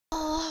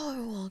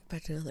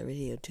back to another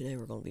video. Today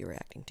we're going to be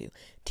reacting to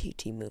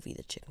TT movie,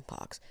 The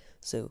Chickenpox.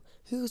 So,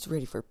 who's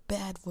ready for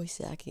bad voice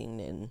acting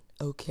and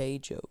okay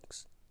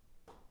jokes?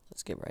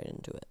 Let's get right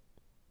into it.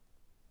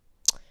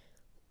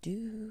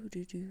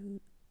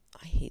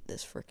 I hate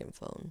this freaking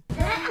phone.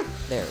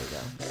 There we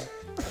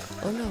go.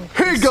 Oh no.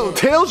 Here you go,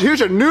 Tails. Here's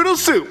your noodle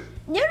soup.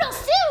 Noodle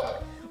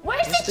soup?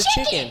 Where's the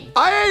chicken?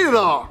 I ate it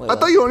all. Wait, I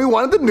thought you only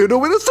wanted the noodle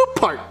with the soup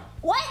part.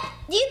 What?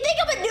 Do you think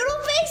I'm a noodle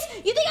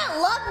face? You think I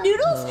love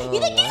noodles?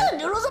 You think these are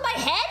noodles in my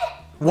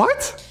head?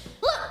 What?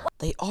 Look,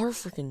 They are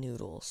freaking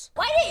noodles.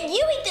 why didn't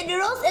you eat the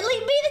noodles and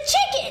leave me the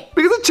chicken?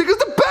 Because the chicken's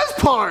the best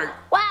part.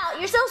 Wow,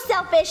 you're so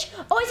selfish.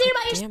 Always thinking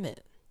about Damn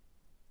it.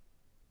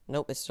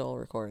 Nope, it's still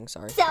recording,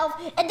 sorry. yourself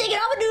and thinking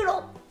I'm a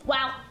noodle.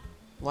 Wow.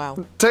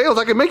 Wow. Tails,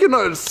 I can make you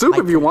another soup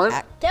if you want.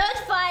 That's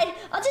fine.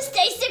 I'll just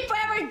stay sick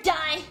forever and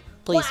die.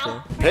 Please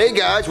wow. do. Hey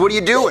guys, what are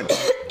you doing?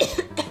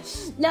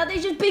 Now they're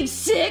just being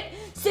sick.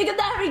 Sick of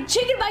not having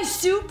chicken in my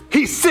soup.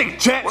 He's sick,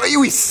 Jet. What, are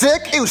you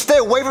sick? Ew, stay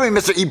away from me,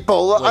 Mr.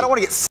 Ebola. Wait. I don't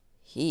want to get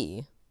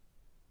He?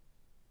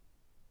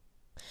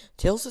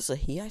 Tails is a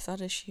he? I thought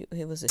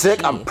it was a sick.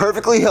 she. I'm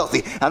perfectly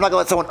healthy. I'm not gonna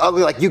let someone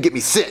ugly like you get me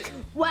sick.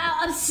 Wow,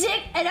 I'm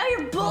sick, and now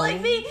you're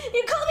bullying me.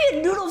 You call me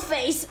a noodle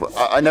face. Well,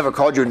 I never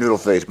called you a noodle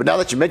face, but now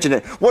that you mention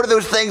it, what are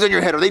those things on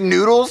your head? Are they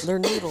noodles? They're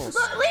noodles.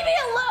 Look, leave me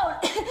alone.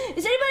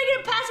 Is anybody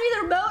gonna pass me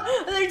the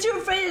remote? Or they're too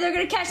afraid that they're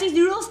gonna catch these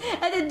noodles,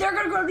 and then they're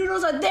gonna grow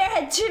noodles on their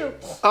head too.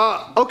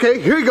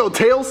 Okay, here you go,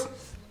 Tails.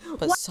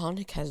 But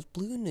Sonic has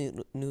blue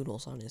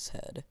noodles on his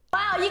head.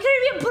 Wow, you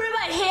couldn't even put it in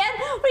my hand?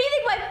 What do you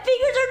think, my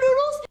fingers are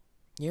noodles?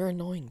 You're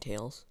annoying,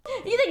 Tails.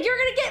 You think you're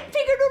gonna get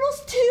finger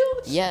noodles too?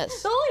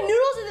 Yes. The only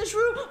noodles in this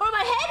room are in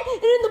my head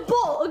and in the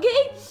bowl,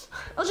 okay?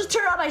 I'll just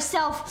turn it on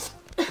myself.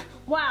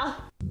 Wow.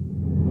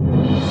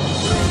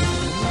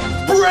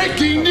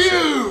 Breaking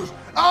news!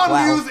 I'm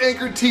Wow. News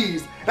Anchor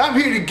Tease, and I'm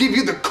here to give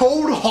you the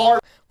cold hard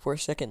For a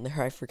second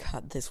there, I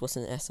forgot this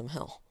wasn't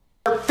SML.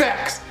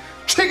 facts.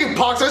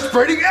 Chickenpox are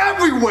spreading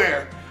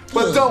everywhere.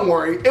 But don't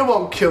worry, it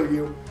won't kill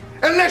you.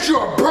 Unless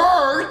you're a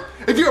bird.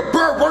 If you're a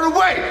bird, run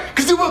away,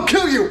 because it will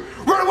kill you.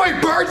 Run away,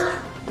 birds!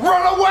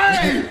 Run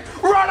away!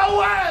 Run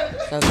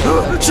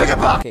away!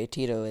 Chickenpox! Okay,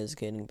 Tito is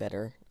getting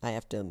better. I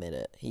have to admit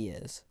it. He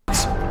is.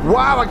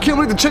 Wow, I can't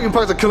believe the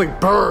chickenpox are killing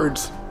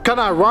birds.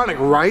 Kinda ironic,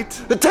 right?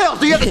 The Tails,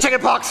 do you have the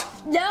chickenpox?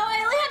 No,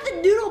 I only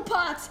have the noodle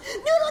pox.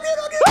 Noodle.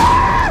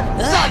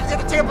 Son, you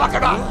have the chickenpox or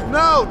not?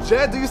 No,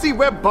 Jed, do you see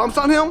red bumps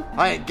on him?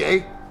 I ain't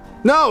gay.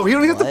 No, he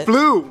only has the What?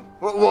 flu.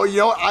 Well, you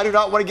know what? I do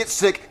not want to get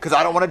sick because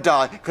I don't want to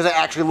die because I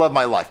actually love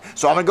my life.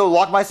 So I'm going to go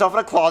lock myself in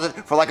a closet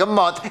for like a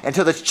month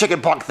until this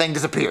chickenpox thing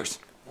disappears.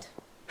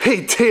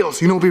 Hey,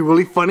 Tails, you know what'd be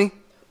really funny?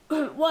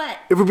 What?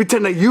 If we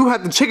pretend that you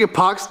had the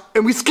chickenpox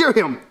and we scare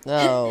him.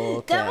 Oh,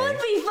 okay. That would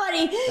be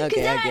funny, because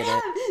Okay, then I I get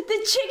have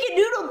the chicken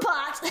noodle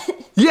pox.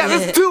 Yeah,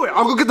 let's do it.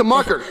 I'll go get the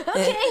marker.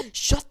 Okay.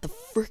 Shut the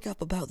frick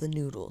up about the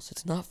noodles.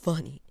 It's not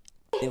funny.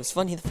 It was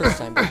funny the first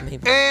time, but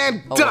maybe.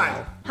 And Oh, done.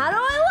 wow. How do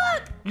I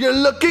look? You're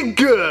looking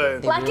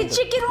good. Like a ruined it.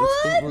 chicken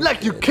They would?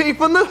 Like you came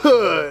from the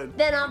hood.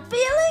 Then I'm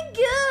feeling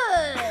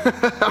good.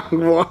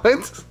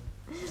 What?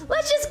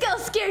 Let's just go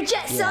scare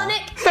Jet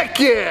Sonic. Heck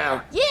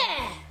yeah.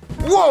 Yeah.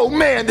 Whoa,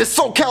 man, this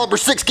Soul Calibur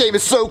 6 game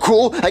is so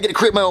cool. I get to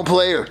create my own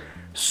player.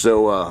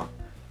 So,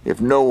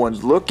 if no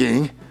one's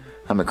looking,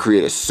 I'm gonna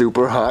create a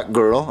super hot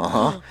girl.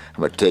 I'm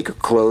gonna take her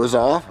clothes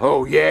off.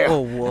 Oh, yeah.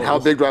 Oh, whoa. And how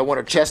big do I want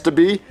her chest to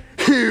be?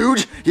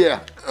 Huge. Yeah.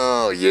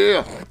 Oh,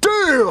 yeah.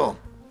 Damn.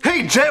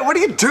 Hey, Jet, what are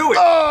you doing?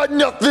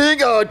 Nothing.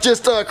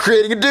 Just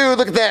creating a dude.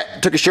 Look at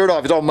that. Took his shirt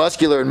off. He's all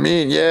muscular and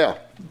mean. Yeah.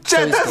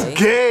 Jet, he's that's gay?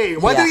 gay.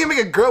 Why Yeah. didn't you make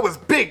a girl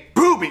with big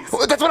boobies?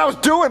 Well, that's what I was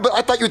doing, but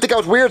I thought you would think I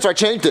was weird, so I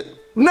changed it.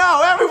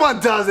 No, everyone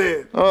does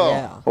it. Oh.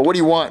 Yeah. Well, what do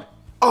you want?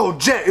 Oh,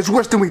 Jet, it's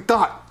worse than we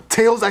thought.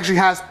 Tails actually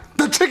has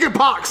the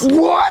chickenpox.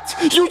 What?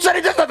 You said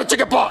he doesn't have the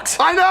chicken pox.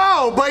 I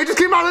know, but it just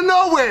came out of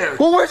nowhere.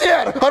 Well, where's he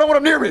at? I don't want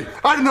him near me.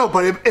 I don't know,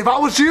 but if I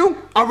was you,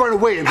 I'd run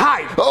away and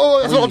hide. Oh,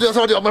 that's what I'll do. That's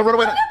what I'll do. I'm gonna run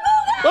away.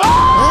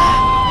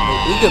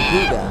 Ooga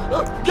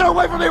Booga. Get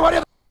away from me! Why do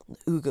you The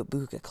Ooga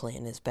Booga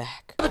clan is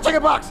back. have the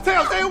chicken pox?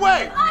 Tails, stay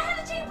away. I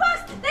have the chicken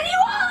pox. Then you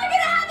all are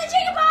gonna have the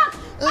chicken pox.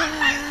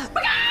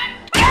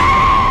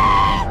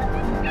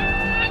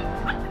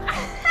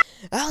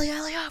 Ali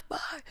Akbar!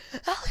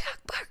 Ali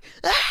Akbar!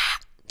 Ah!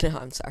 No,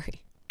 I'm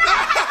sorry.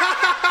 Let's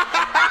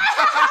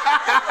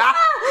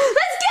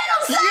get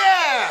him, son.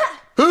 Yeah.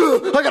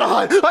 I gotta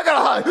hide! I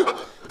gotta hide!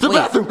 The Wait,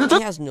 bathroom!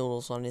 he has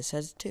noodles on his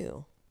head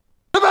too.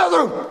 The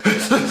bathroom!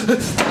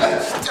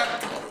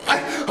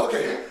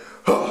 Okay.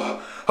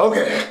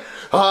 Okay.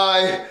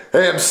 I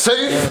am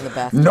safe. They're in the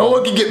bathroom. No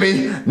one can get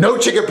me. No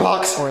chicken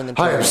pox. Or in the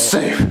I am toilet.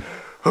 safe.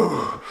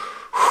 Oh,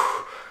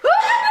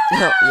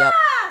 yep.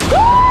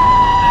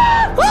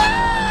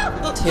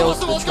 Tails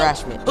the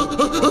trash man.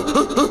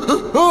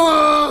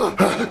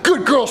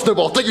 Good girl,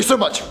 Snowball. Thank you so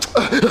much.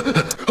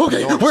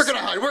 Okay, we're gonna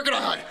hide. We're gonna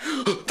hide.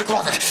 The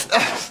closet.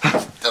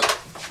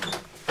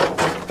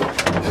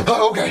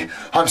 Okay,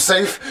 I'm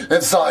safe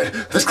inside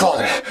this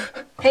closet.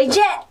 Hey,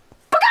 Jet.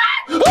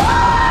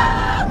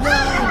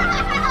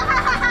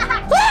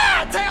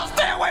 Tails,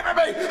 stay away from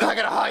me! I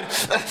gotta hide.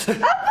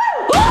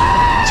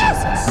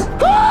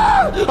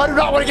 I do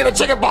not want to get a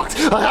chicken pox.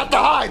 I have to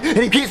hide, and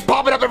he keeps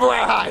popping up everywhere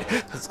I hide.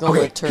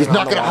 He's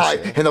not gonna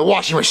hide in the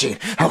washing machine.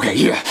 Okay,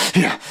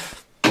 yeah.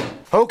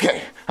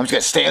 Okay, I'm just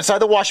gonna stay inside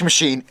the washing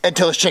machine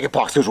until his chicken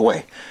pox goes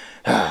away.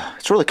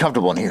 It's really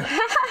comfortable in here.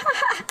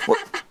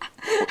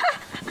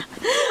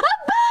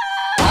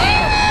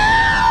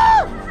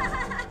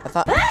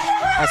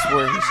 I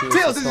swear he should.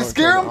 Tails, did you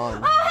scare him? Oh,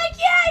 heck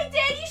yeah, he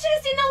did! You should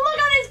have seen the look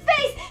on his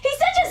face! He's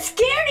such a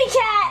scaredy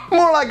cat!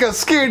 More like a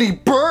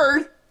scaredy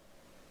bird.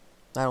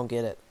 I don't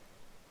get it.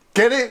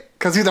 Get it?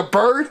 Cause he's a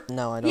bird?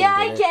 No, I don't Yeah,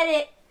 I get it. get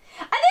it.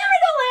 I think I'm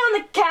gonna go lay on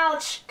the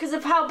couch because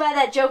of how bad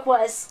that joke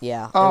was.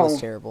 Yeah, it Oh. was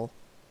terrible.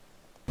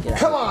 Get out.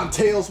 Come on,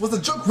 Tails. Was the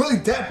joke really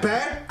that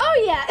bad?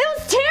 Oh yeah, it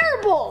was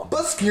terrible!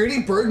 But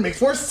scaredy bird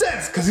makes more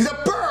sense cause he's a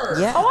bird.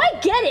 Yeah. Oh, I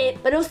get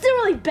it, but it was still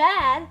really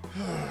bad.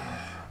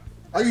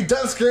 Are you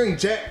done scaring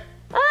Jet?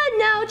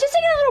 No, just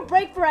taking a little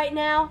break for right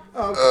now.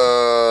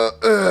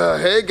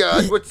 Hey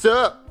guys, what's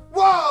up?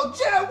 Whoa,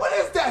 Jet, what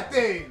is that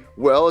thing?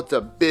 Well, it's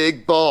a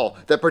big ball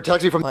that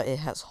protects me from But it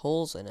has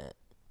holes in it.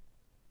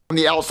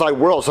 the outside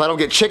world so I don't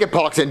get chicken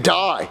pox and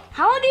die.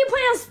 How long do you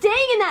plan on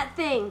staying in that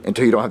thing?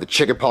 Until you don't have the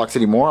chicken pox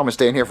anymore, I'm gonna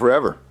stay in here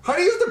forever. How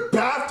do you use the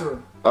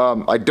bathroom?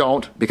 I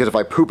don't, because if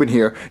I poop in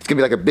here, it's gonna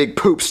be like a big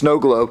poop snow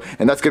globe,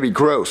 and that's gonna be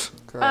gross.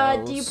 Do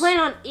you plan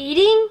on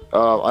eating?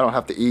 I don't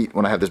have to eat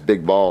when I have this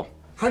big ball.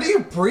 How do you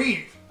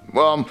breathe?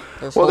 Well,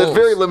 there's holes.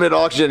 very limited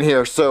oxygen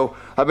here, so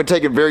I've been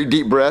taking very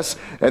deep breaths,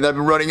 and I've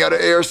been running out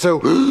of air, so...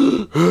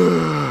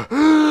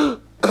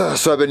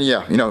 so I've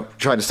been,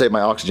 trying to save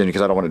my oxygen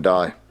because I don't want to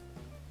die.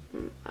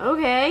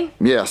 Okay.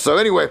 Yeah, so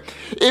anyway,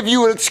 if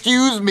you would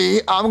excuse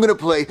me, I'm gonna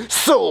play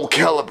Soul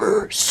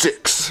Calibur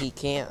 6. He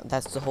can't.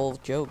 That's the whole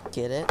joke.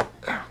 Get it?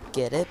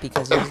 Get it?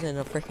 Because he's in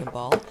a freaking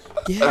ball.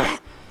 Get it?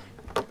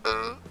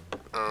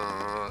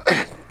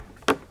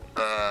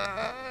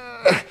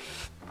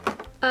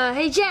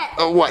 Hey Jet,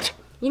 What?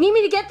 you need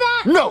me to get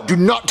that? No, do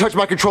not touch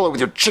my controller with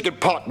your chicken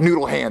pot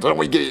noodle hands. I don't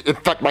want you to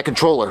infect my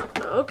controller.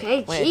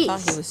 Okay, Wait, I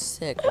thought he jeez. was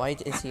sick. Why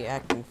is he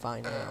acting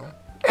fine now?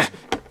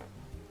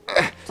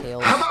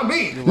 Tails. How about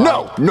me?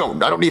 No,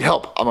 I don't need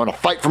help. I'm gonna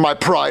fight for my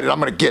pride, and I'm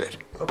gonna get it.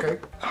 Okay.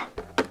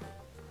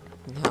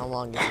 How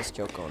long is this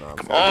joke going on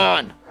for?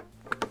 On.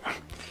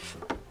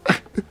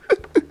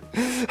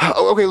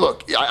 Okay,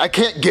 look, I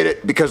can't get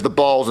it because the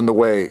ball's in the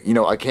way.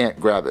 I can't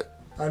grab it.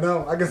 I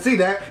know, I can see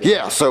that.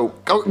 Yeah, so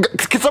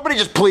can somebody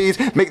just please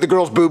make the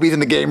girls' boobies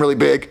in the game really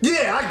big?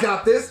 Yeah, I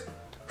got this.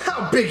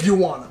 How big you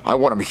want them? I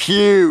want them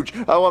huge.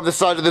 I want them the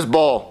size of this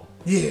ball.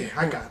 Yeah,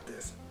 I got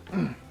this.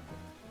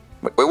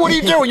 Wait, what are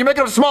you doing? You're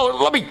making them smaller.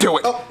 Let me do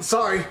it. Oh,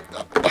 sorry.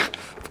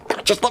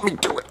 Just let me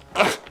do it.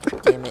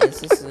 Damn it, is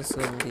this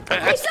going to be the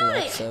Hey rest of the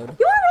Sonic, episode?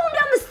 you wanna roll him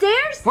down the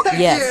stairs?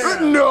 Yes.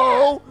 Yeah.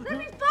 No. That'd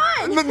be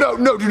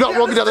fun. No, do not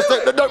roll me down the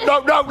stairs. No. No.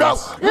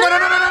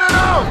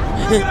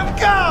 Let him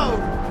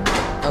go!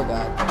 Oh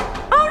god.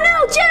 Oh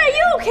no, Jet, are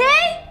you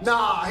okay?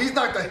 Nah, he's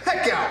knocked the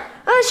heck out.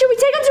 Should we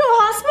take him to a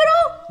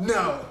hospital?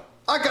 No,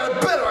 I got a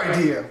better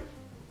idea.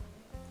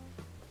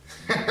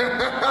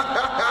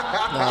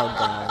 Oh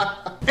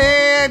god.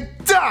 And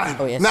done!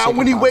 Oh, yes, now chicken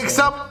when he pox, wakes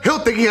yeah. up, he'll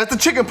think he has the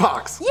chicken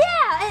pox.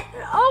 Yeah.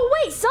 Oh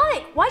wait,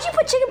 Sonic, why'd you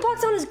put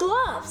chickenpox on his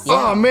gloves?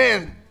 Oh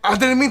man, I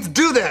didn't mean to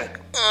do that.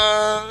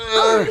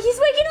 Oh, he's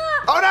waking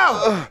up. Oh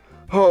no!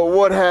 Oh,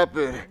 what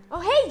happened? Oh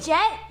hey,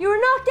 Jet, you were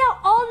knocked out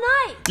all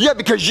night. Yeah,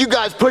 because you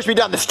guys pushed me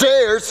down the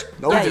stairs.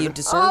 No, Yeah, he you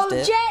didn't. Oh, deserved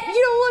it. Jet, you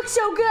don't look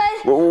so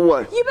good.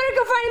 What? You better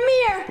go find a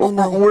mirror. Oh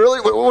no. Really?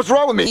 What's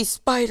wrong with me? He's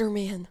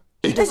Spider-Man.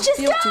 Let's just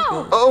Feel too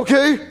go. good.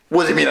 Okay.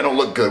 What does it mean I don't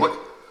look good? What?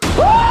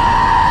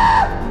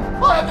 Ah!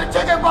 I have the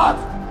chicken pox!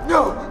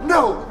 No!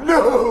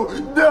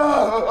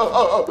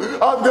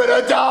 I'm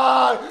gonna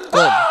die!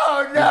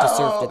 Oh no! You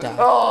deserve to die.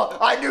 Oh,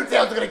 I knew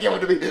Tails was gonna give it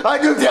to me. I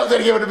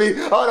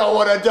don't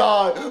wanna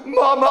die.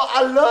 Mama,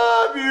 I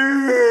love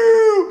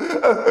you!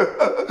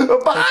 Oh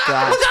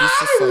god, he's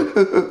just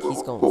like,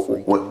 he's going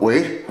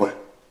freak.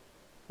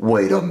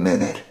 Wait a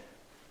minute.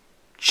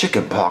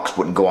 Chicken pox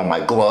wouldn't go on my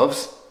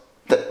gloves.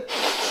 That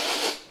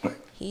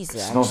He's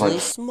smells actually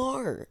like-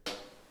 smart.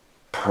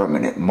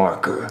 permanent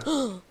marker.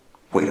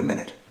 Wait a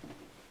minute.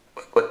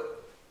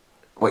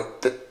 Wait,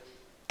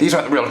 these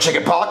aren't the real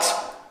chicken pox.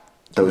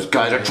 Those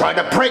guys are trying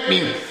to prank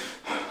me.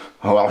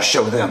 Oh, I'll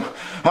show them.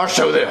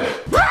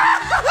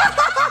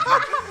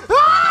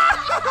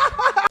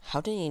 How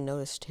did he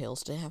notice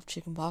Tails didn't have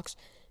chickenpox?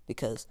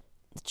 Because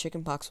the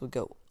chickenpox would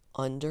go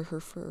under her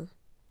fur.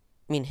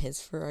 I mean, his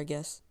fur, I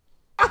guess.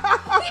 He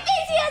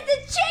thinks he has the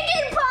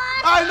chicken pox.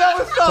 I know,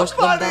 it's so Push them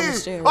down the funny!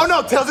 stairs. Oh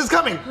no, Tails is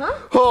coming!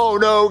 Oh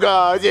no,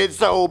 guys, it's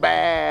so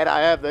bad.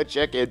 I have the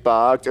chicken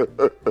pox. Oh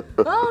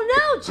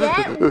no,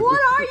 Jet, what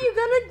are you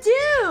gonna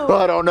do?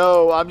 I don't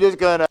know. I'm just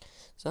gonna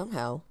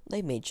Somehow,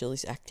 they made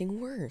Chili's acting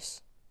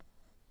worse.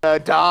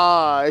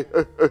 die.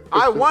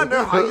 I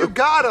wonder how you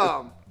got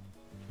him!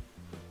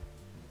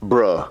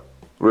 Bruh,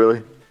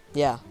 really?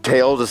 Yeah.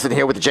 Tails is sitting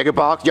here with the chicken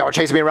pox? Y'all were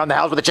chasing me around the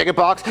house with the chicken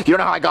pox? You don't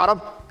know how I got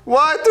him?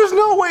 What? There's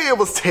no way it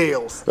was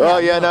Tails. Oh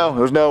yeah, no,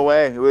 there's no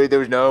way.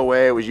 There's no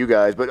way it was you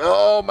guys. But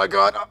oh my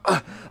God,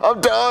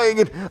 I'm dying,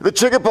 and the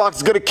chickenpox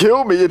is gonna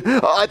kill me. And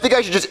I think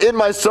I should just end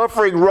my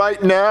suffering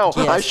right now.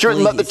 Yes, I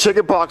shouldn't let the please.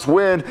 chickenpox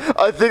win.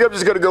 I think I'm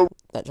just gonna go.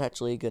 That's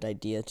actually a good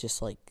idea.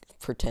 Just like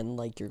pretend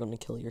like you're gonna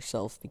kill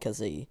yourself because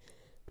they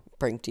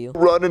pranked you.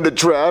 Run into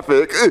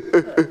traffic.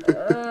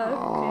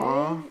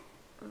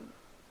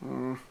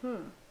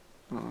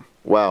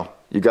 Wow,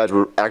 you guys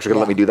were actually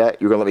gonna let me do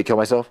that? You were gonna let me kill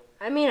myself?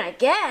 I mean, I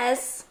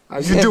guess.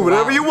 You can do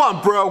whatever you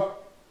want, bro.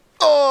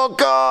 Oh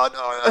God,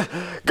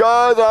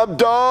 guys, I'm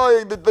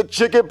dying. The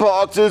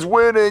chickenpox is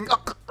winning.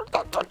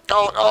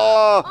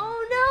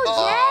 Oh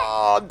no,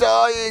 Jet! I'm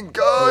dying,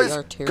 guys. They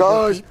are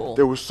terrible people.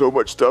 There was so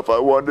much stuff I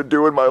wanted to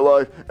do in my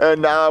life,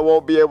 and now I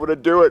won't be able to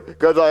do it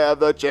because I have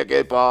the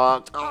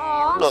chickenpox.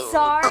 Oh, I'm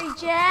sorry,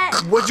 Jet.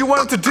 What'd you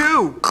want him to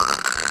do?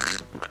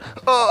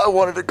 I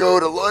wanted to go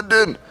to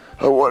London.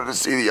 I wanted to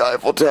see the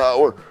Eiffel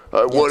Tower.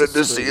 I wanted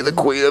to see the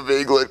Queen of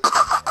England.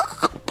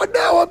 But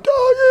now I'm dying.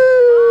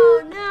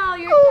 Oh no,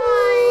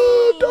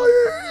 you're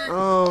dying.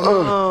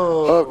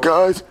 Oh,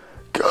 guys,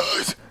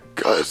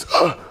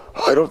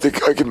 I don't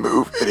think I can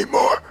move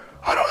anymore.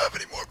 I don't have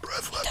any more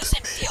breath left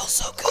in me. Feel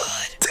so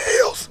good.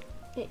 Tails,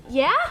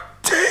 Yeah?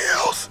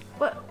 Tails,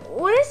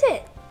 What is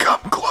it? come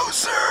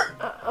closer.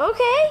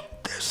 Okay.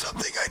 There's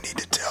something I need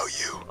to tell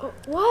you.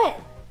 What?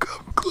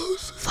 Come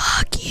closer.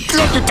 Fuck you.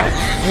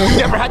 You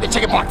never had the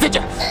chickenpox, did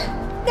you?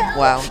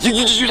 Wow. You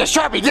used a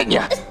Sharpie, didn't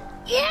you?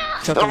 Yeah.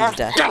 Choke him to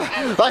death.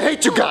 I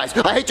hate you guys.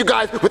 I hate you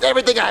guys with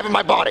everything I have in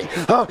my body.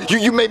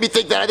 You made me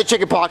think that I had the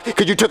chickenpox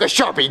because you took a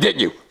Sharpie, didn't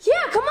you?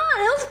 Yeah, come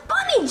on. It was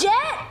funny,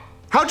 Jet.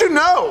 How'd you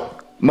know?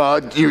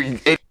 Mud, you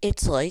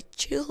It's like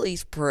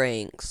Chili's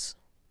pranks.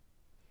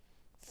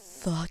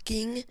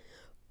 Fucking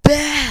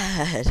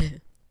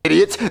bad.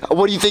 idiots.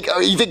 What do you think?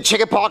 You think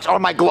chickenpox are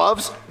my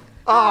gloves?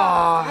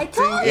 I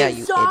told Yeah, you,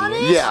 you Sonic.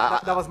 idiot. Yeah.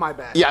 That was my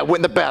bad. Yeah, I went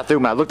in the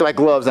bathroom and I looked at my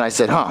gloves and I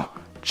said,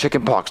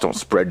 chickenpox don't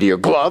spread to your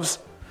gloves.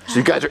 So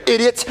you guys are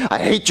idiots. I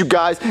hate you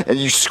guys and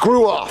you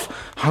screw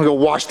off. I'm gonna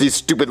wash these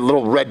stupid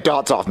little red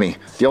dots off me.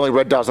 The only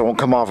red dots that won't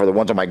come off are the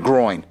ones on my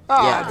groin.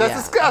 Ah, that's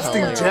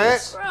disgusting,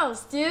 Jet.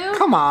 Gross, dude.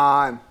 Come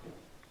on.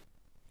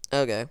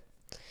 Okay.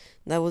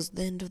 That was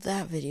the end of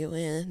that video,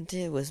 and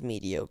it was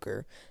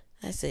mediocre.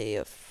 I say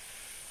a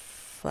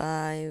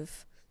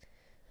 5.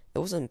 It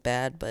wasn't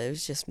bad, but it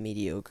was just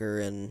mediocre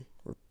and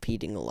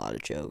repeating a lot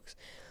of jokes.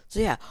 So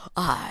yeah,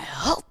 I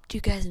hope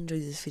you guys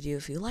enjoyed this video.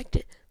 If you liked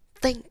it,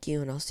 thank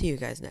you, and I'll see you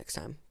guys next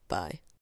time. Bye.